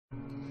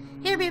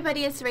Hey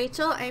everybody, it's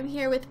Rachel. I'm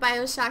here with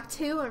BioShock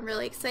 2. I'm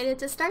really excited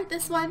to start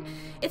this one.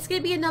 It's going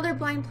to be another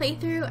blind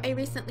playthrough. I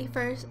recently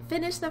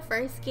finished the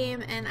first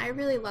game and I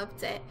really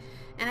loved it.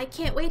 And I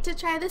can't wait to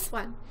try this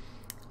one.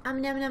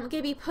 I'm going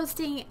to be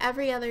posting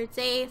every other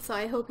day, so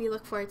I hope you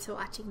look forward to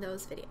watching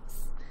those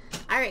videos.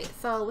 Alright,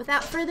 so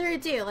without further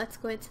ado, let's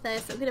go into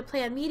this. I'm going to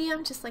play on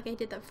medium just like I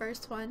did the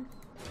first one.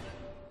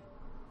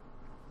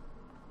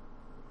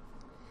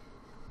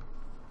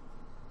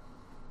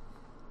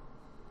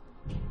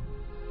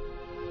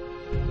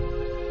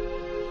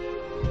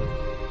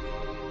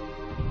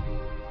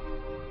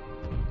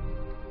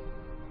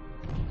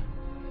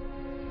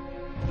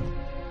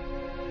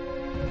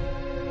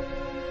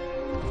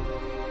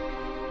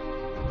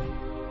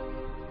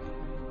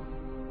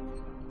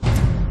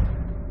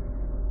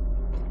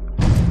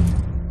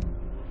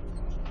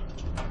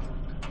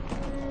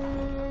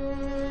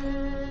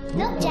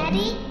 Look,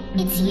 Daddy,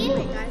 it's you.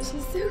 Oh my gosh,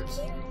 she's so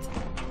cute.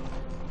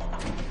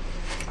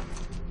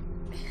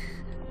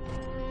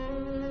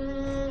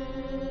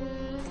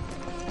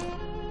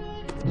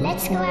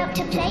 Let's go out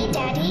to play,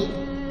 Daddy.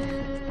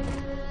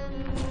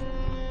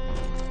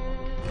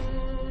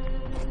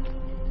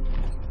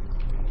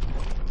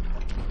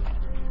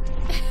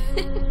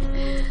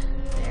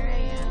 There I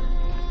am.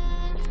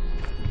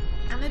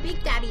 I'm a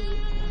big daddy.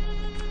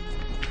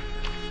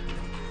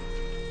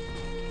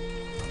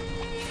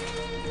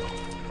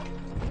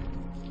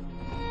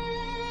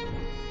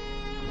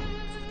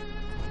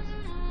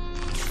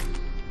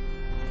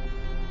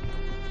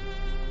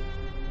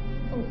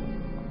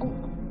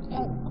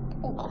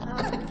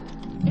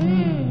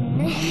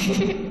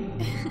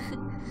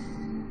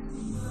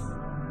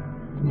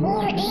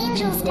 More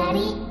angels,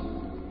 Daddy.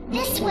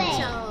 This way.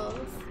 Angels.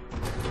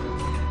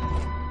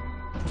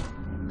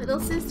 Little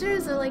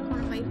sisters are like one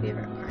of my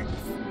favorite parts.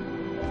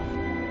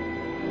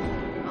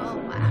 Oh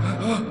wow.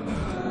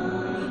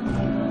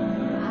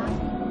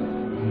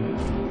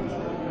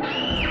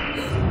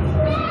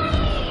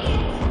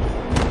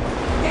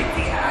 Get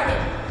the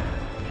attic!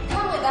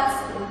 Come with us,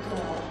 little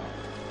girl.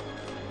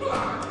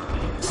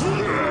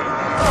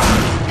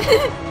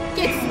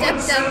 Get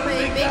stepped up by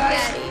Big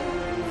Daddy.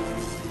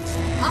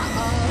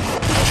 Uh-oh.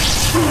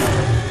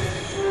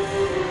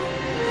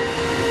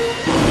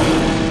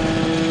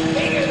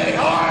 Bigger than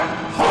hard!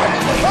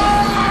 Harder than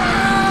hard!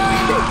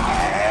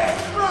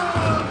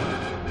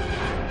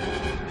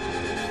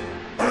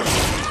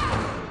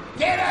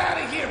 Get out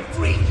of here,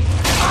 freak!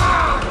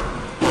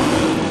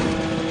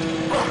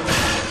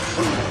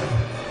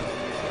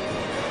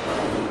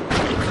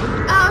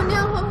 Oh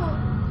no!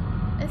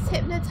 Let's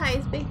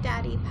hypnotize Big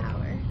Daddy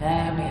power.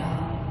 There we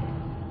are.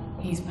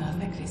 He's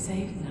perfectly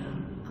safe now.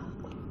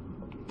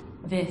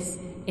 This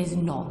is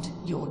not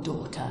your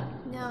daughter.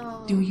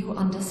 No. Do you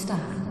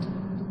understand?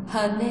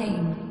 Her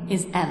name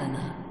is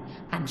Eleanor,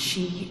 and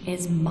she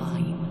is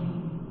mine.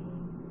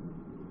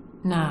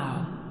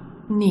 Now,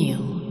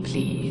 kneel,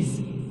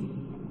 please.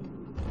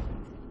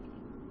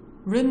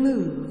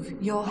 Remove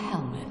your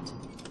helmet.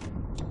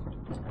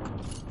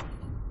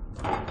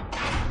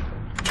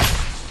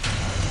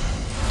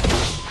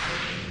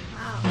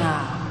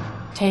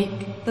 Now,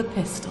 take the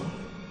pistol.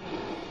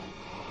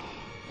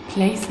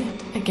 Place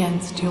it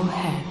against your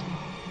head.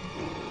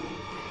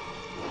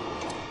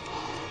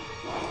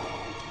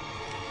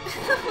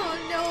 Oh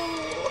no!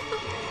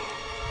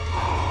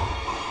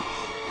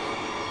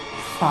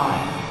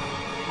 Fire.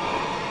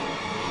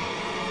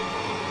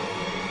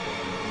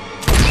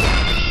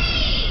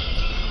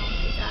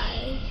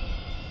 God.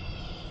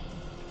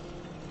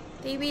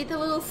 They made the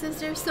little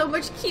sisters so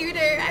much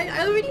cuter.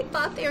 I already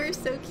thought they were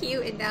so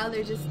cute, and now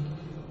they're just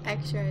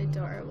extra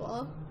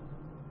adorable.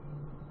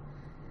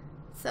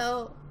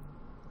 So,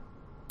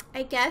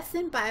 I guess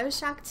in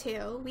BioShock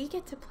 2, we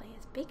get to play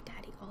as Big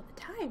Daddy all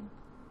the time.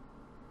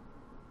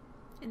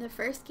 In the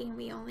first game,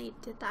 we only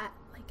did that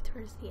like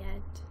towards the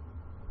end.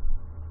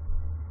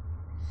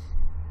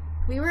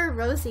 We were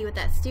Rosie with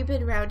that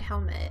stupid round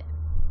helmet.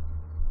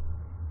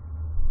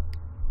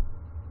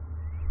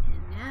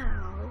 And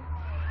now,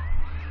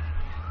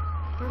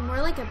 we're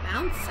more like a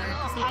bouncer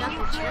because we got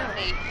the drill.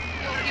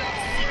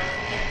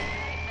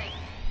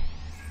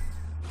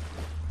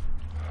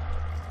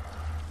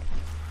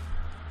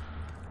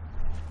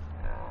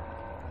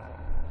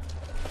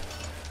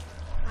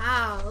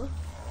 Wow,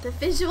 the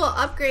visual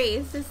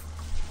upgrades.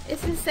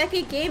 It's the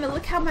second game and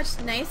look how much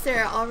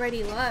nicer it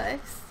already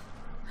looks.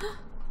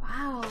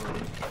 Wow.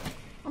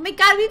 Oh my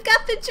god, we've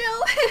got the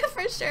drill!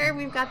 For sure,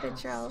 we've got the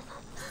drill.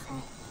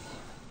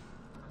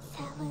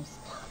 Sellers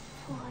top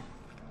floor,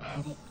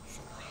 attics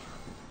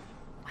ground.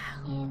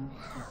 Wow.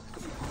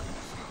 In-house.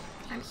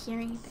 I'm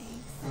hearing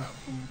things.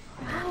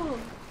 Wow.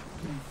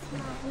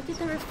 Look at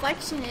the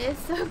reflection, it is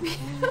so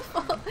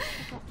beautiful.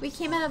 We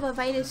came out of a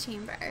Vita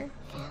chamber.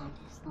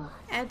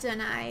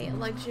 Adonai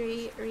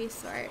Luxury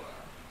Resort.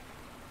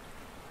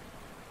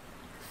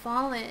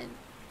 Fallen.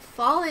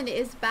 Fallen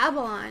is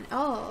Babylon.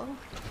 Oh.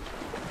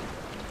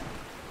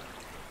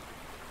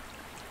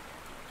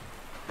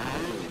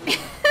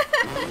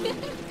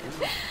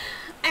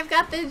 I've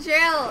got the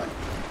drill.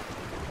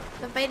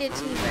 The Vita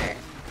chamber.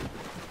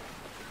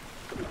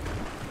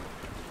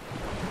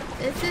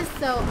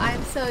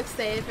 I'm so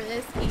excited for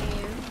this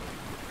game.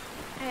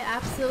 I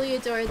absolutely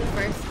adore the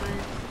first one.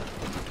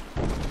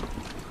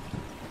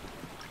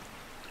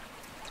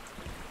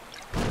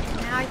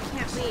 Now I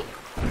can't wait.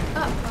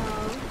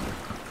 Uh-oh.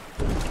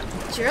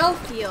 Drill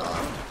fuel.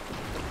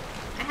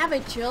 I have a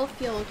drill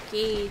fuel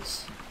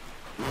gauge.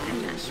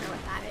 I'm not sure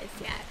what that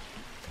is yet.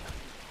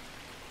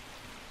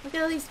 Look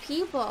at all these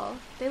people.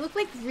 They look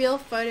like real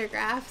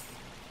photographs.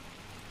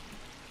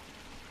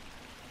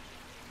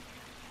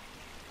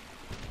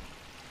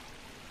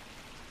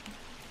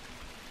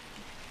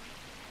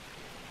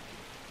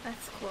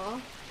 That's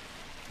cool.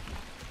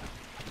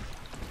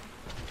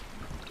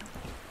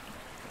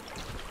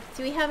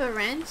 Do we have a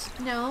wrench?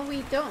 No,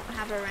 we don't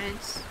have a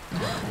wrench.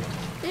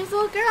 There's a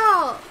little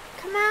girl!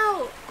 Come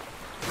out!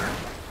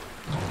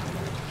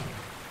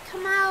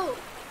 Come out!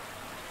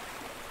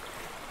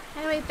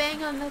 How do I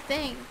bang on the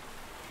thing?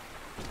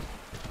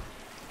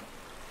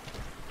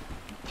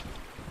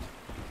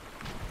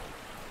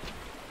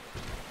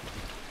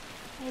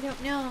 I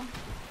don't know.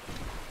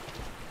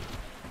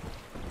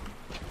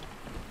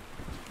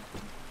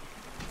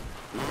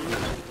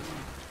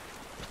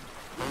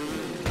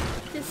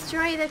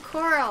 Destroy the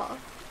coral.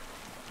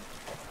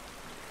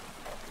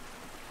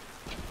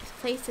 This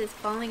place is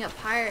falling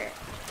apart.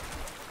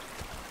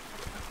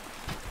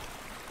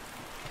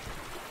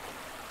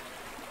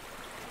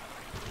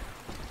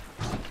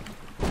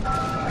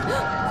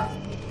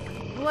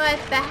 What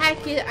the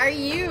heck are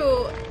you?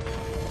 You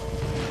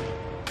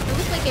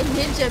look like a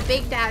ninja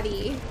Big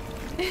Daddy.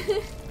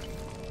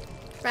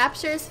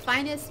 Rapture's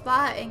finest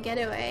spot and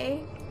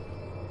getaway.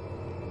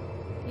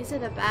 These are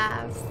the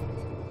baths.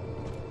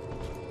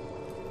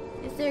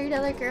 Is there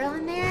another girl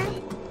in there?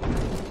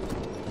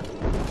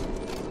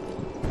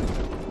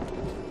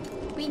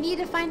 We need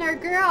to find our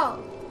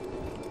girl.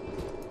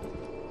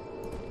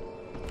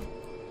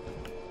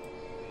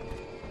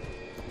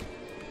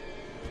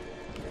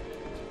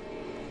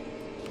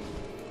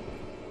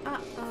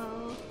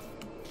 Uh-oh.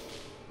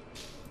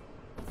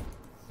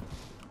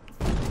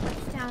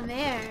 What's down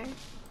there?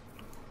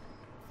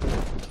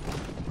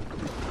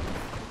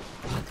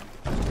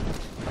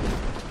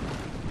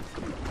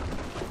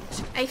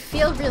 I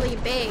feel really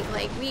big,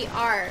 like we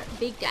are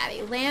Big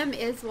Daddy. Lamb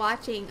is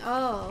watching.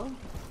 Oh.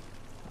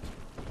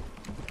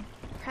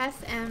 Press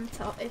M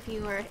to if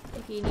you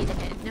need to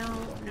hit. No.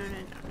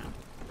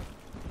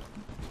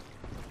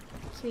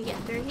 Can we get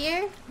through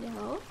here?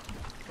 No.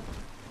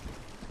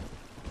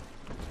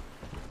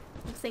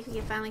 Looks like we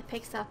can finally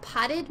pick some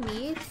potted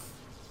meats.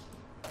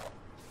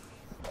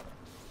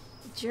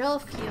 Drill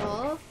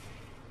fuel.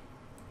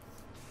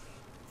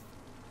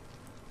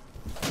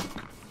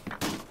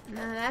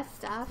 None of that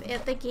stuff.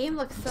 The game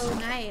looks so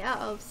nice.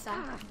 Uh-oh,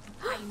 stop.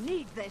 I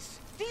need this.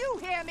 Do you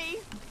hear me?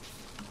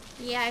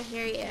 Yeah, I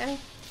hear you.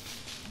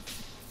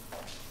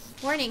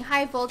 Warning,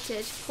 high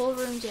voltage, full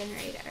room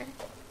generator.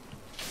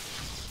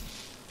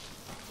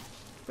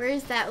 Where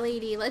is that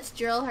lady? Let's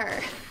drill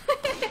her.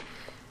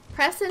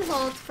 Press and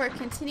hold for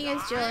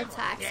continuous drill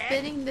attack.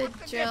 Spinning the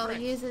drill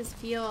uses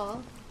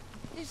fuel.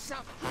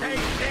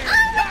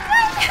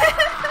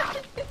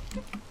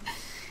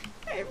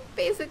 They're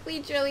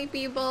basically drilling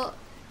people.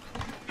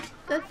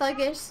 The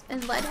thuggish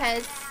and lead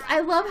heads.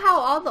 I love how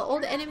all the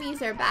old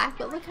enemies are back,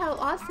 but look how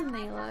awesome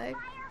they look.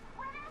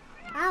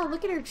 Wow,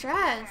 look at her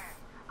dress.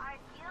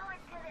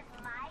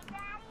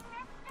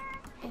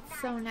 It's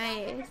so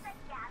nice.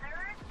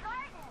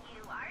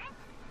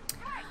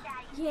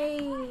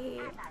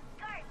 Yay.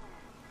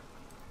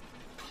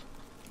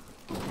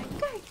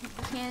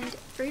 Canned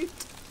fruit.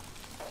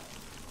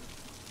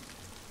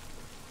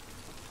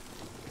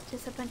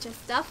 Just a bunch of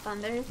stuff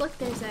on there. Look,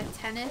 there's a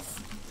tennis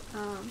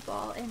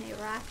ball in a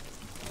racket.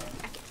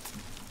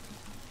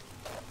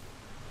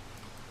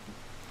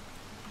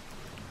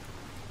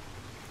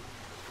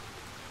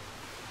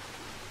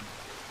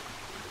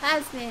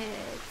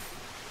 Plasmids.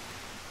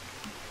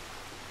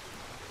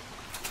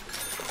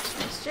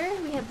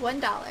 Sure, we have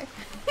 $1.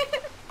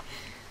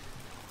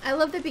 I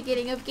love the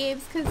beginning of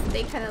games because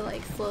they kind of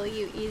like slow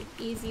you,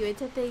 ease you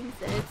into things,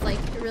 and it's like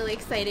really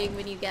exciting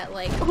when you get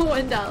like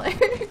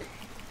 $1.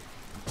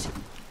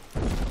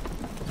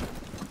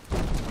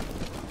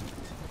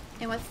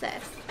 And what's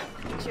this?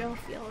 Drill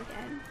fuel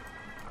again.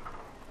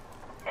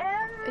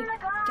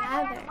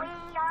 Gather.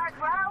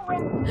 Father.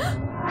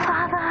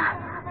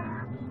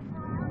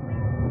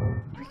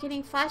 We're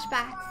getting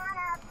flashbacks.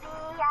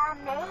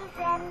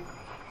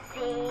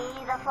 See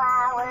the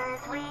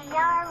flowers we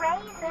are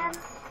raising.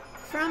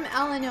 From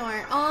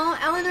Eleanor. Oh,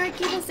 Eleanor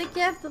gave us a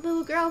gift, the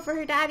little girl, for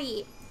her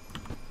daddy.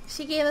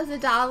 She gave us a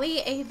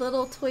dolly, a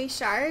little toy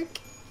shark,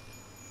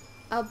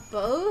 a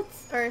boat,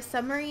 or a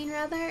submarine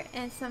rather,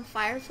 and some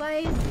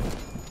fireflies.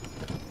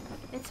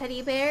 A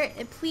teddy bear.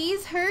 And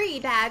please hurry,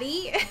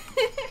 Daddy.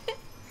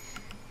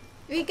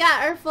 We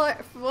got our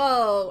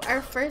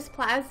our first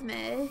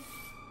plasmid.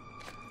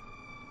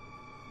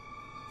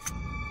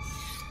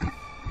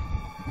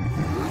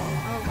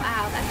 Oh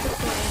wow, that's a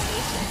cool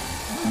animation.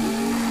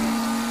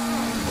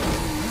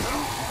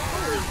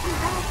 Holy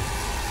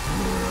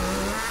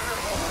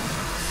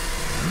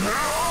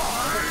crap.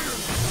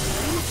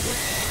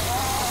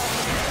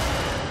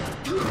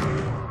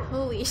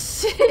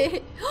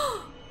 shit.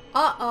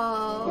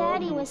 Uh-oh.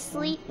 Daddy was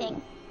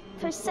sleeping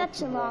for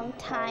such a long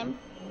time,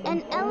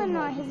 and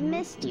Eleanor has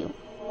missed you.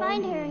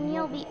 Find her and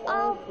you'll be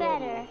all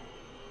better.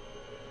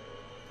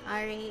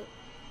 Alright.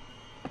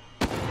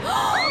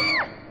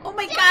 Oh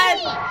my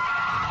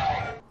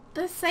god!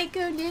 The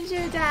Psycho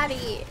Ninja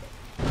Daddy!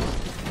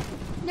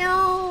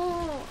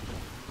 No!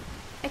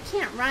 I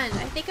can't run.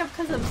 I think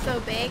because I'm so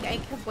big, I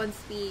have 1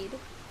 speed.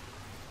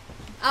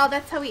 Oh,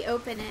 that's how we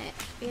open it.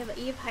 We have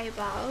Eve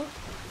Highball.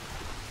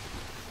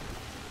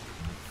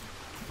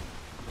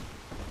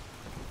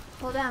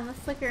 Hold on,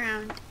 let's look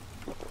around.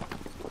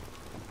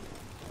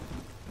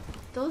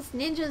 Those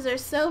ninjas are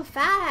so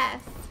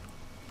fast!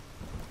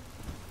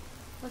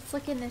 Let's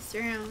look in this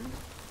room.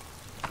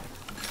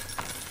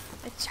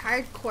 A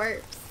charred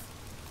corpse.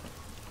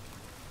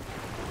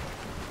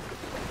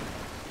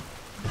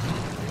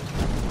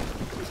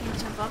 Can't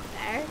jump up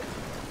there.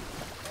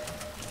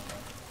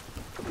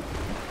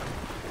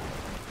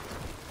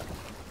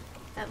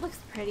 That looks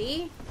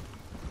pretty.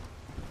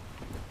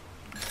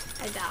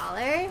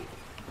 $1.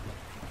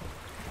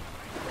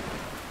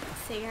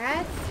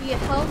 Cigarettes. You get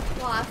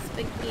health loss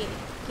but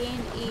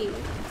gain E.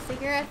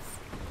 Cigarettes.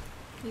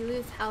 You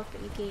lose health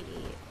but you gain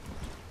E.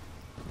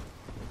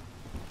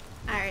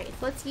 Alright, so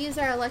let's use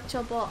our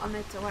electro bolt on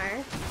the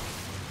door.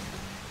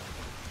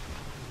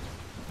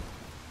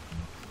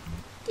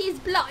 These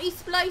bloody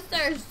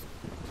splicers!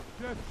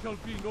 Death shall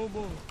be no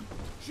more.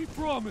 She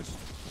promised.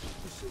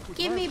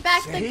 Give me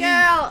back the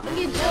girl! I'm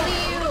gonna kill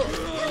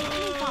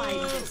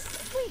you!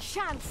 We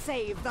shan't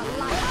save the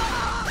life.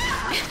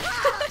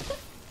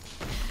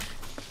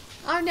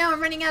 Oh no,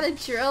 I'm running out of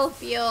drill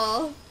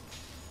fuel.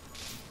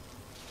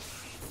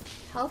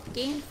 Health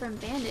gained from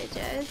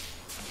bandages.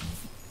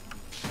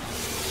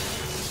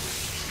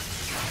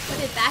 What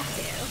did that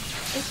do?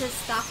 It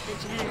just stopped the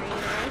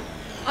generator.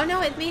 Oh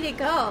no, it made it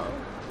go.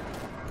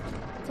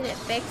 Did it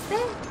fix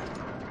it?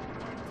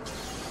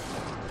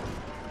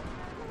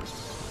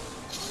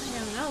 I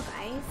don't know,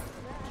 guys.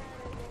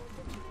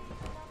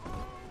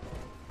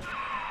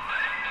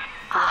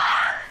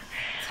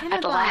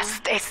 At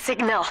last, a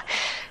signal.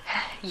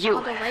 You,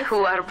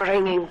 who are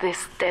bringing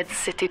this dead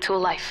city to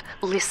life,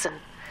 listen.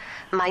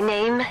 My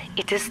name,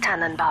 it is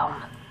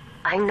Tannenbaum.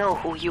 I know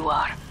who you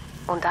are,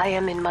 and I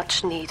am in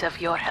much need of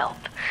your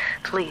help.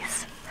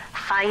 Please,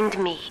 find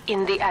me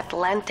in the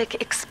Atlantic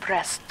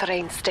Express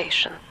train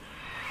station.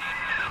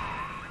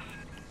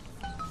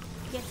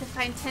 You have to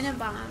find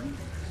Tannenbaum.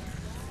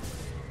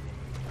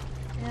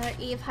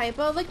 Eve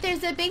Hypo. Look,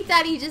 there's a Big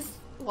Daddy just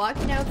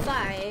walking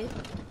outside.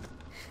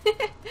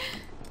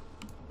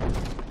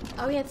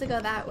 Oh, we have to go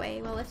that way.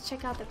 Well, let's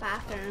check out the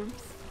bathrooms.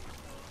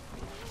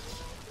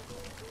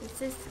 This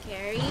is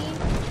scary.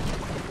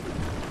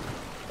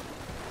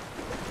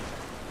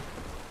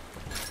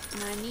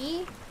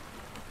 Money.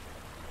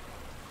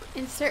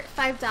 Insert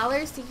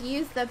 $5 to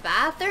use the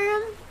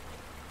bathroom?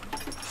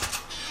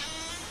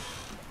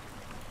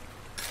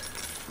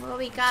 Well,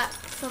 we got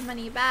some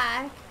money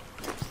back.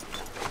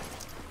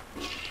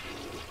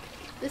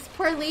 This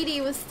poor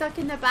lady was stuck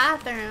in the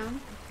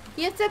bathroom.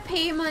 You have to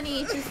pay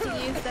money just to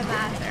use the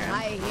bathroom.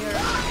 I hear.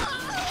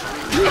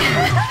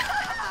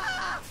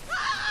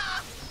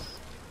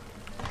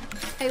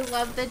 I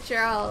love the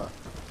drill.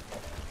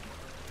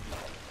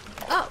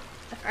 Oh,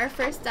 our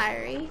first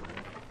diary.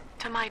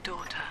 To my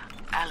daughter,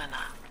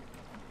 Eleanor,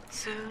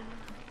 soon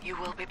you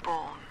will be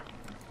born,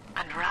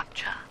 and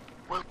Rapture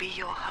will be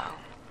your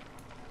home.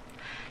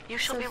 You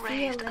shall be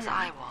raised as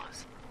I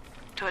was,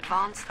 to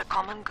advance the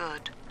common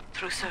good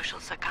through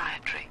social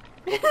psychiatry.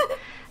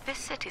 This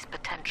city's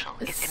potential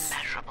is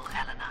immeasurable,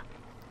 Eleanor.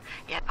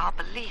 Yet our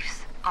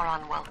beliefs are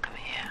unwelcome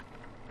here.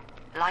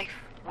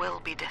 Life will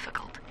be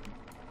difficult,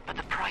 but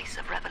the price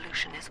of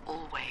revolution is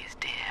always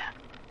dear.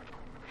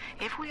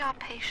 If we are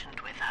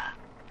patient with her,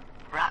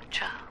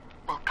 Rapture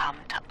will come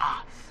to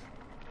us.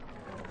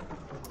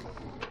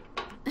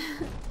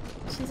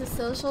 She's a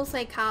social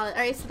psychologist.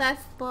 Alright, so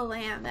that's the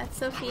lamb. That's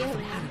Sophia Lamb.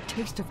 Had a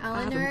taste of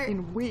Eleanor Adam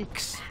in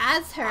weeks.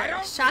 has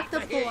her. Shock the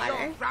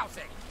water.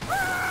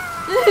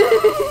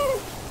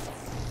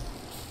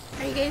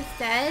 Are you guys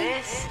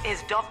dead? This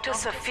is Dr.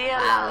 Sophia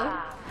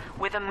Wow.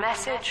 with a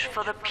message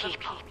for the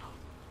people.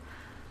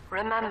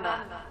 Remember,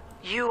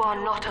 you are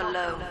not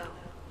alone.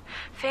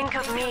 Think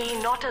of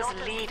me not as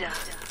leader,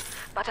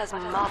 but as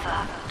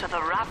mother to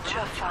the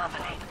Rapture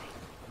family.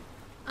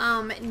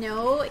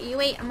 No, you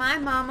ain't my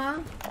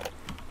mama.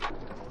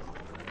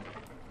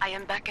 I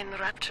am back in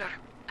Rapture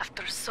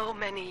after so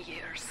many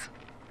years.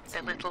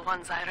 The little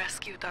ones I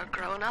rescued are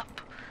grown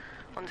up,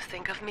 and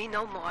think of me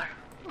no more.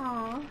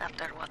 Aww.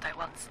 After what I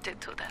once did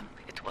to them,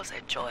 it was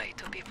a joy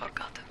to be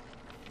forgotten.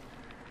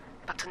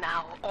 But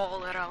now,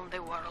 all around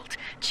the world,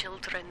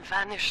 children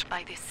vanish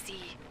by the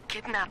sea,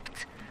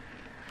 kidnapped.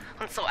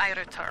 And so I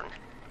return,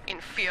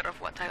 in fear of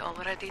what I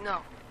already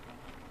know.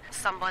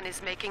 Someone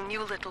is making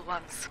new little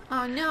ones.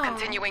 Oh no.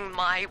 Continuing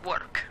my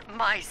work,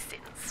 my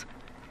sins.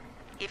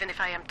 Even if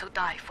I am to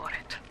die for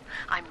it,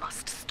 I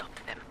must stop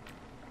them.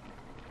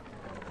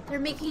 They're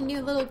making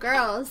new little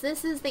girls.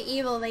 This is the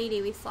evil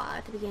lady we saw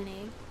at the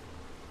beginning.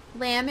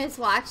 Lamb is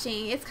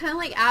watching. It's kind of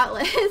like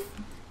Atlas.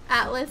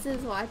 Atlas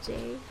is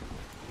watching.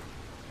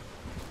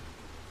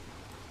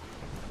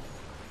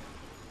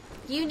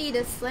 You need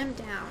to slim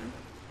down.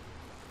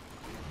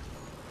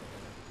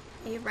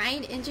 A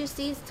Rhine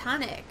Industries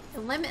tonic. A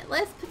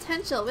limitless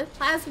potential with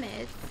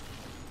plasmids.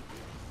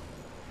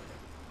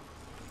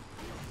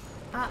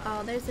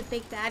 Uh-oh, there's a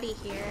big daddy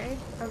here.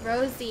 A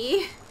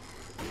Rosie.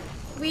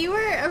 We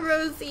were a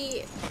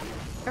Rosie,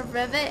 a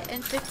Rivet,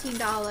 and $15.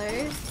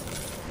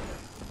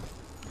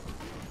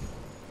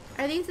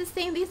 Are these the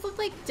same? These look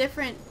like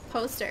different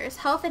posters.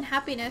 Health and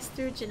happiness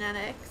through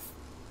genetics.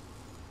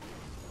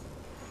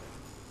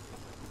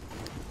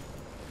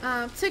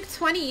 Took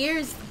 20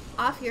 years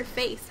off your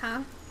face,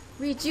 huh?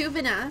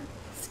 Rejuvena,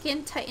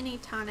 skin tightening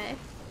tonic.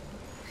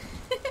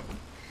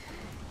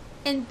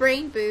 And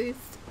brain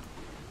boost.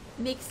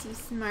 Makes you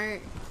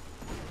smart.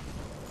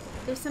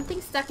 There's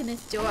something stuck in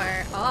this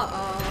door.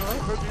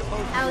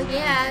 Uh-oh. Hell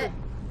yeah.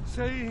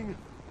 Saying,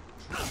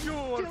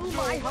 you're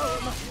my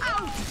home.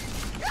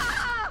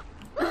 Out!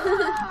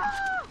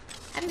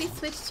 How do we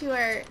switch to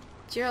our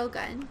drill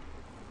gun?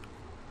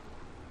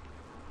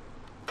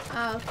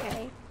 Oh,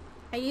 okay.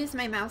 I used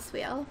my mouse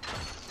wheel.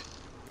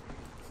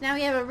 So now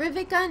we have a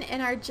rivet gun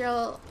and our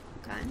drill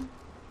gun.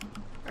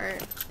 Or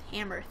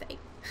hammer thing.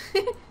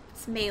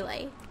 It's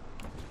melee.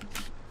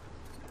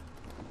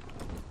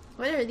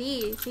 What are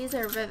these? These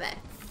are rivets.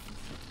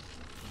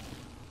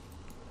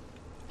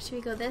 Should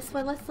we go this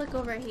way? Let's look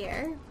over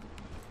here.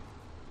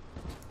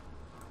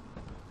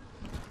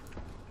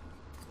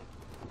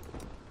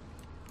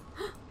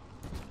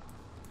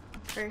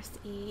 First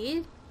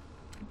aid.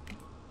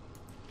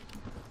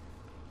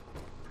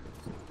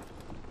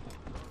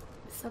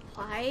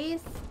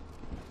 Supplies.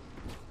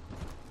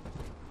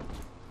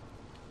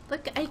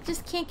 Look, I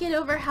just can't get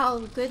over how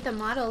good the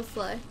models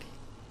look.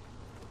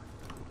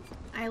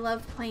 I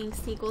love playing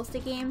sequels to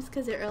games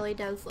because it really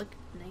does look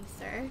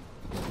nicer.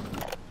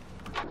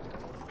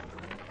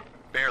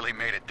 Barely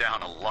made it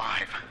down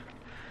alive.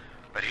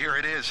 But here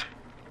it is.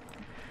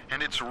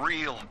 And it's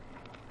real.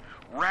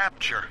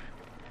 Rapture.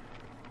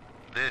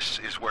 This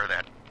is where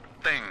that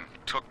thing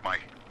took my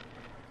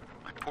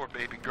poor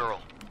baby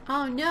girl.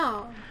 Oh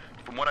no.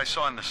 From what I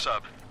saw in the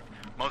sub,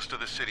 most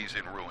of the city's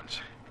in ruins.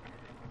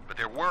 But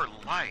there were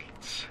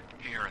lights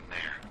here and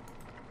there.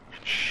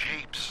 And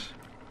shapes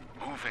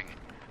moving.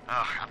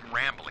 I'm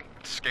rambling,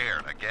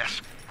 scared, I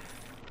guess.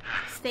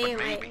 Stay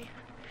but away. Maybe,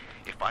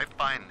 if I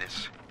find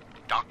this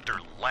Dr.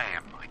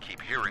 Lamb I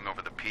keep hearing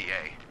over the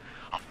PA,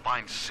 I'll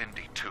find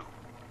Cindy too.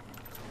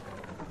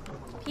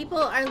 People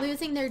are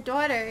losing their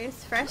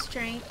daughters. Fresh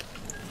drink.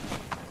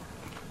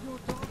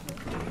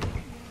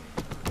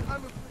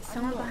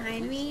 Someone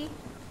behind me?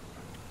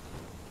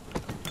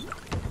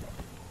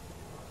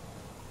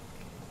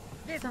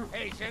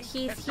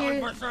 He's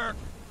here.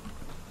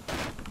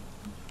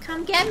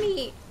 Come get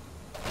me!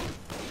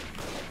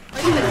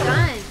 Oh, you have a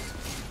gun.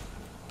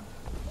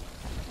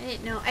 I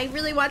didn't know. I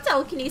really want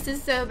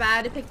telekinesis so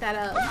bad to pick that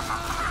up.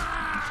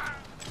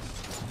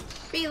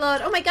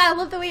 Reload. Oh my god, I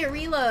love the way it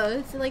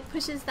reloads. It like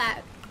pushes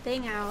that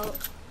thing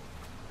out.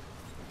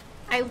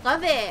 I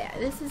love it.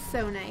 This is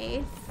so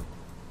nice.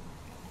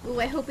 Ooh,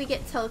 I hope we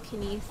get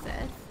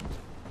telekinesis.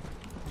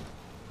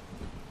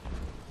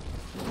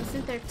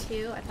 Wasn't there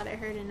two? I thought I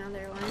heard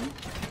another one.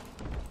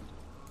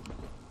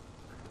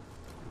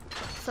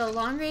 So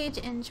long range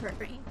and short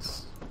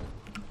range.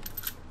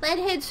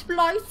 Leadhead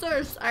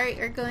splicers! Alright,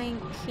 you're going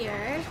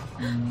here.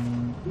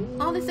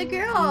 Oh, there's a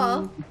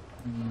girl!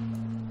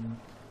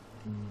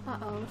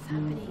 Uh-oh, what's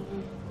happening?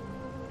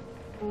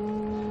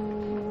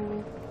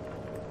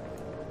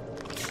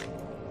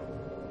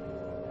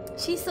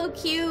 She's so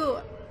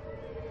cute!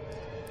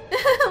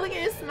 Look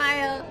at her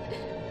smile!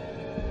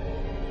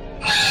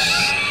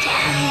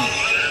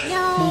 Daddy,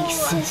 No! Big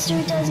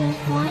sister doesn't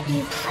want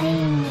you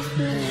playing with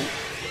me.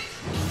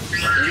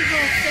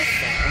 Evil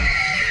sister.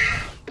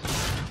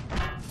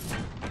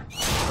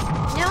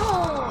 No!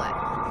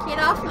 Get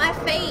off my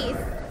face!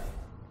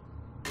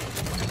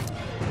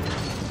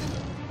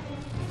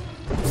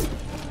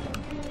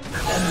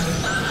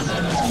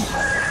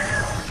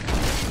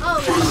 Oh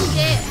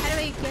shit! How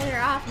do I get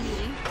her off me?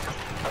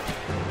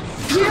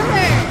 Kill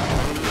her!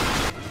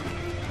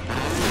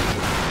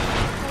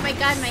 Oh my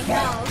god, my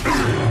health.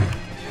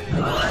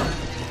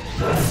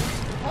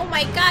 Oh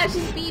my god,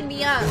 she's beating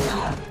me up.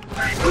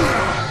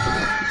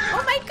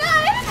 Oh my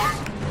god!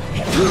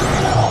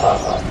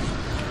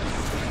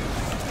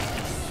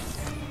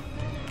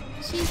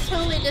 She's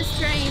totally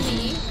destroying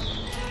me.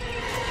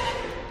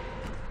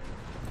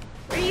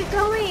 Where are you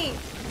going?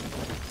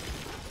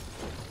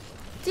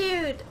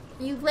 Dude,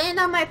 you land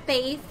on my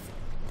face,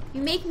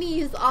 you make me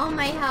use all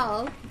my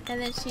health, and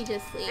then she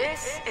just leaves.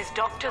 This is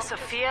Dr.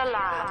 Sophia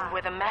Lamb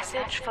with a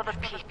message for the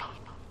people.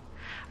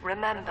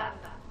 Remember,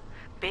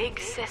 Big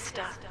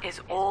Sister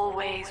is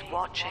always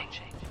watching.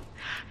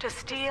 To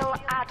steal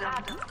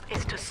Adam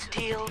is to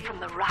steal from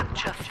the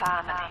Rapture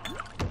family.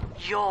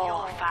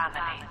 Your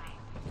family.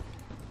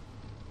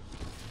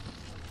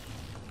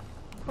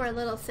 Poor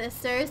little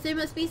sisters, they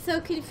must be so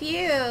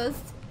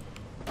confused.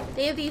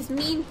 They have these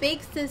mean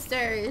big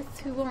sisters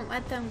who won't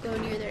let them go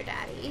near their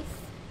daddies.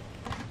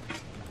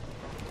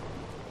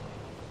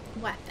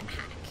 What the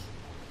heck?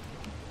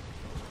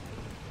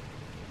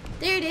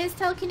 There it is,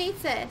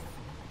 telekinesis.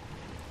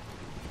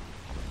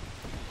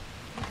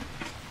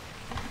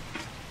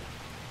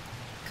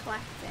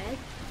 Collected.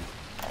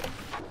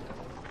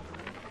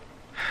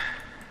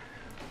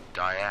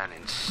 Diane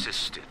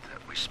insisted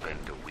that we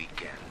spend a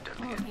weekend at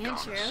the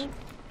Adonis. Andrew.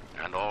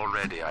 And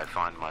already I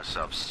find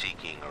myself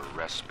seeking a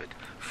respite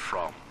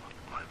from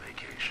my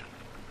vacation.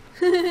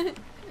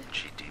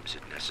 She deems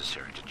it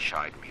necessary to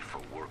chide me for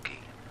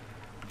working.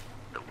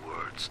 The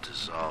words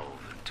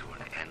dissolve into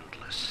an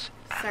endless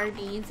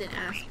Sardines and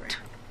aspirin.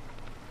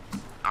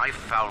 I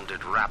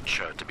founded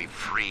Rapture to be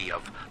free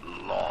of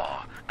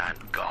law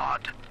and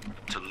God,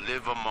 to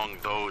live among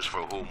those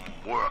for whom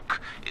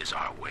work is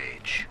our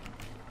wage.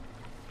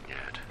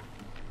 Yet,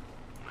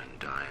 when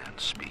Diane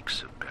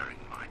speaks of bearing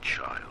my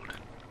child,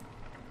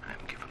 I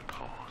am given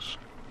pause.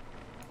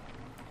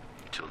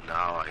 Till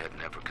now I had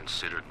never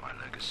considered my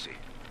legacy.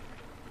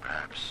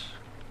 Perhaps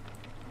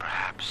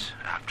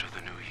after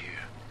the new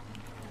year.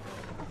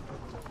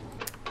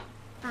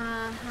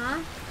 Uh-huh.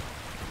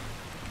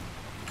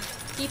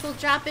 People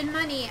dropping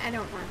money. I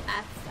don't want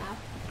that stuff.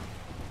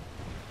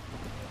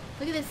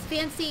 Look at this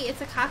fancy,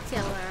 it's a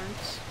cocktail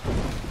lounge.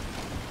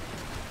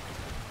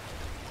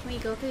 Can we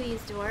go through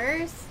these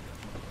doors?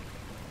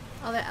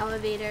 All the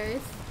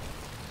elevators.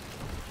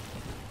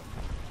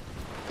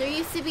 There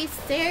used to be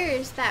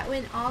stairs that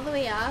went all the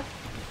way up.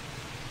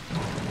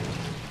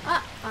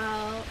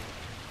 Uh-oh.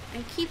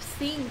 I keep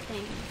seeing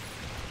things.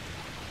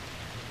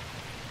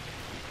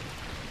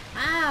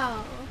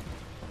 Wow.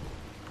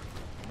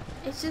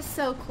 It's just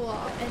so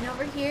cool. And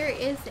over here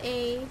is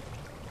a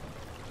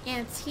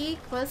antique.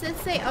 What does it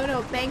say? Oh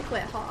no,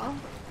 banquet hall.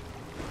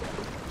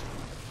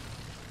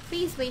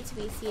 Please wait to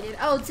be seated.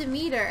 Oh,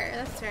 Demeter.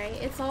 That's right.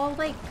 It's all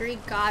like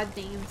Greek god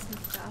names and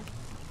stuff.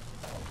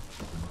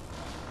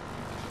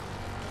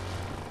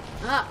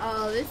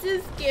 Uh-oh, this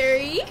is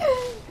scary.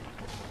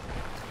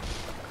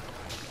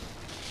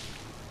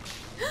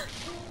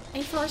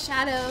 I saw a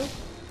shadow.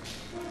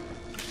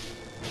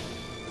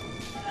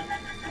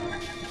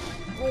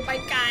 Oh my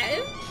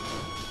god.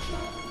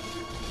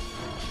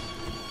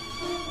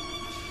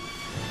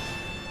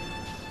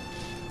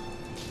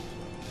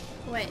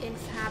 What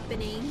is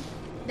happening?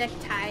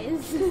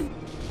 Neckties.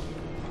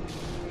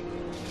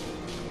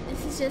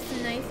 This is just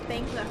a nice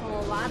banquet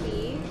hall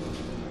lobby.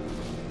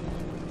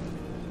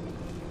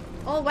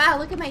 Oh wow,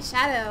 look at my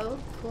shadow.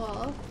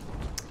 Cool.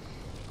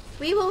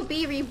 We will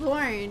be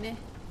reborn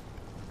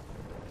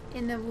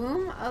in the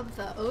womb of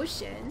the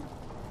ocean.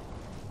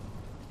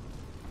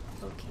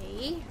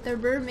 Okay, the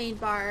mermaid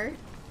bar.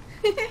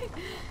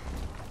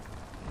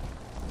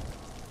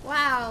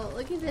 Wow,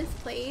 look at this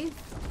place.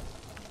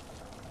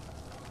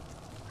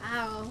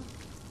 Wow.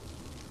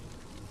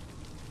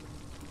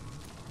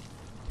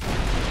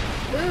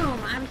 Boom,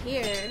 I'm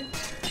here.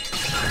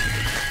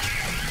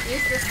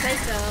 Here's the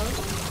psycho.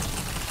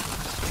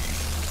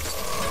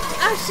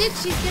 Oh shit,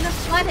 she's gonna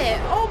flood it.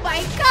 Oh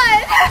my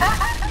god!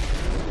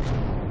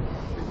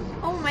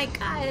 Oh my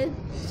god.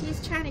 She's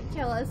trying to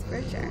kill us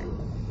for sure.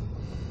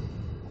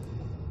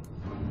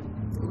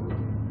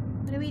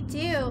 What do we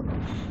do?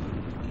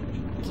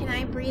 Can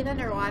I breathe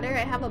underwater?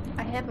 I have a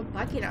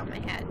bucket on my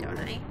head, don't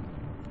I?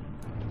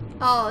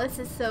 Oh, this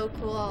is so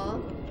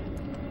cool.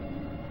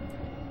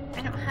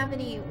 I don't have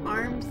any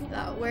arms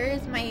though. Where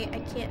is my... I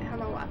can't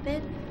have a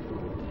weapon?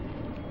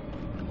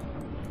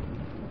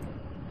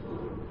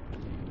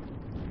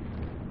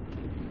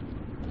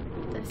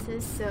 This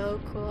is so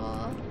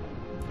cool.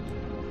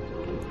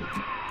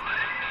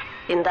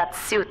 In that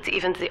suit,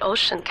 even the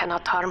ocean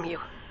cannot harm you.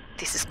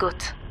 This is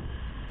good.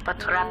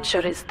 But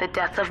rapture is the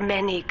death of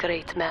many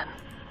great men.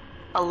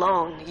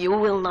 Alone, you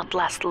will not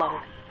last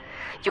long.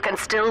 You can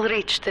still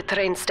reach the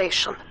train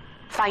station.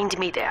 Find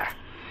me there.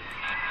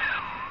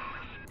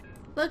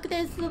 Look,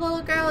 there's the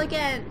little girl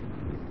again.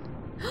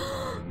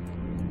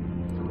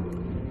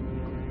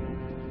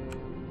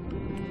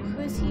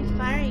 Who's he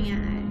firing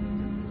at?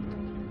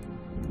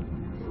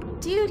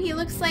 Dude, he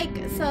looks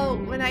like... So,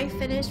 when I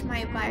finished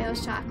my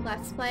BioShock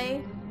Let's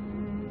Play,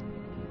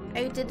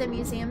 I did the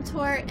museum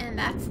tour, and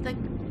that's the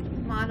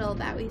model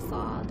that we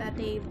saw that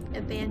they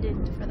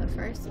abandoned for the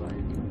first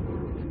one.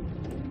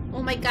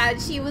 Oh my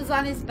god, she was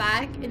on his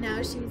back, and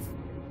now she's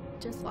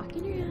just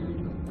walking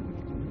around.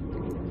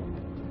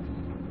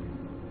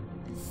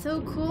 It's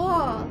so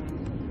cool.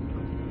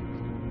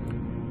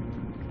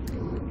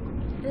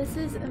 This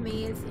is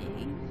amazing.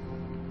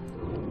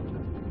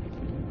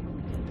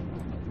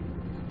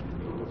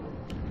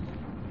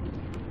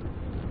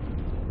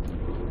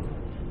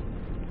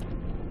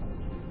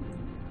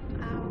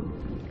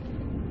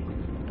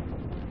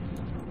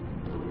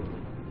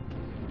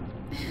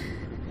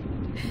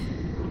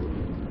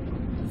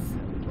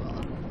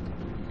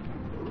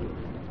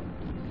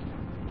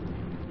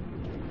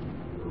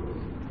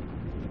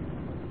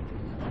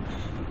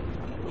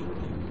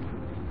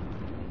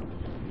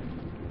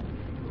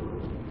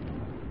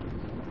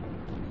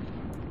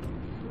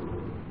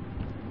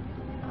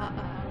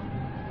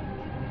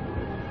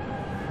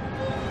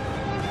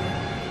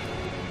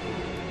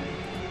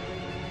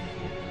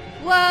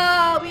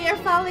 Whoa, we are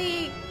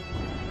falling.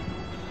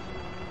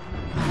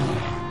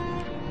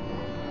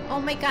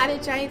 Oh my god, a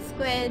giant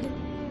squid.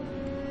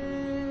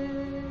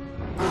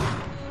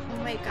 Oh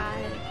my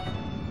god.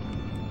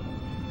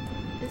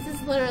 This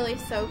is literally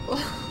so cool.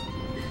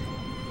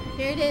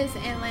 Here it is,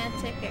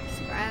 Atlantic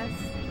Express.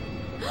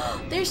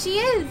 There she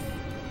is!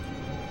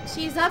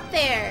 She's up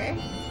there.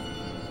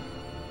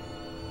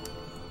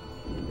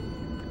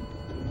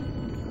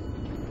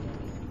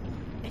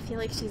 I feel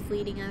like she's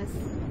leading us.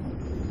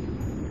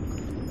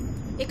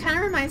 It kind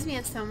of reminds me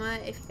of Soma,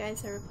 if you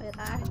guys ever played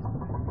that.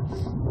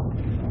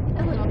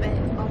 A little bit,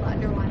 all the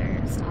underwater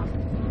stuff.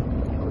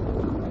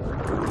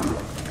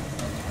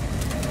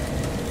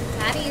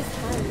 Daddy's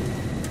home.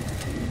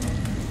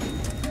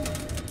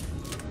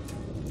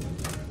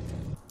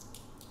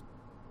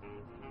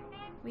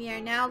 We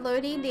are now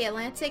loading the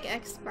Atlantic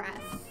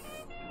Express.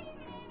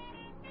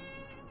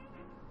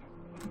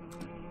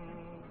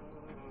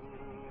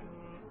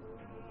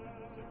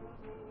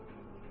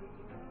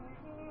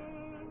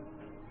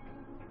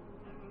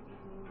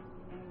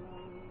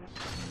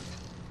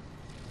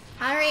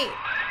 Alright,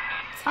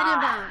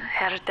 Tenenbaum.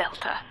 Herr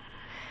Delta.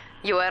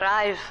 You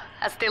arrive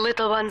as the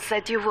little one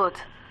said you would.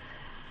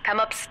 Come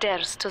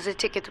upstairs to the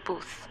ticket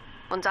booth,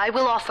 and I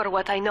will offer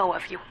what I know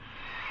of you.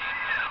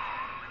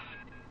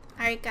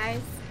 Alright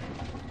guys.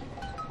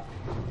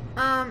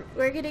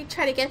 We're gonna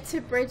try to get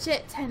to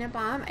Bridget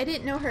Tenenbaum. I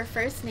didn't know her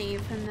first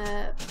name from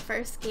the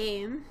first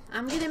game.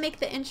 I'm gonna make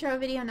the intro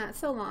video not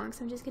so long,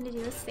 so I'm just gonna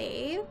do a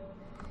save.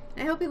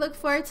 And I hope you look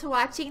forward to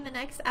watching the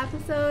next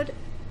episode.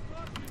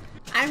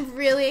 I'm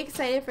really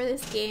excited for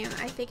this game.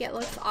 I think it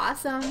looks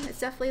awesome. It's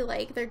definitely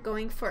like they're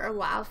going for a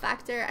wow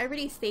factor. I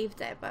already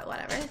saved it, but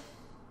whatever.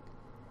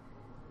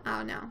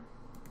 Oh no.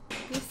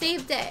 You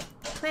saved it.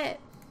 Quit.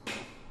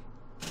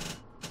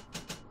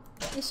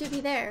 It should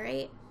be there,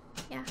 right?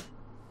 Yeah.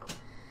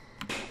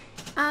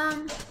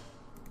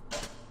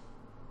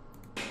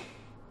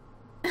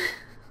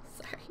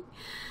 Sorry.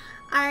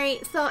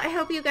 Alright, so I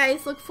hope you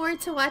guys look forward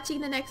to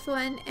watching the next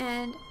one,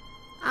 and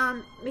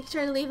make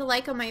sure to leave a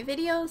like on my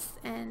videos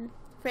and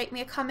write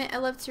me a comment. I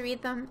love to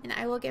read them, and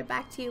I will get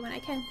back to you when I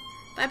can.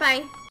 Bye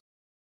bye.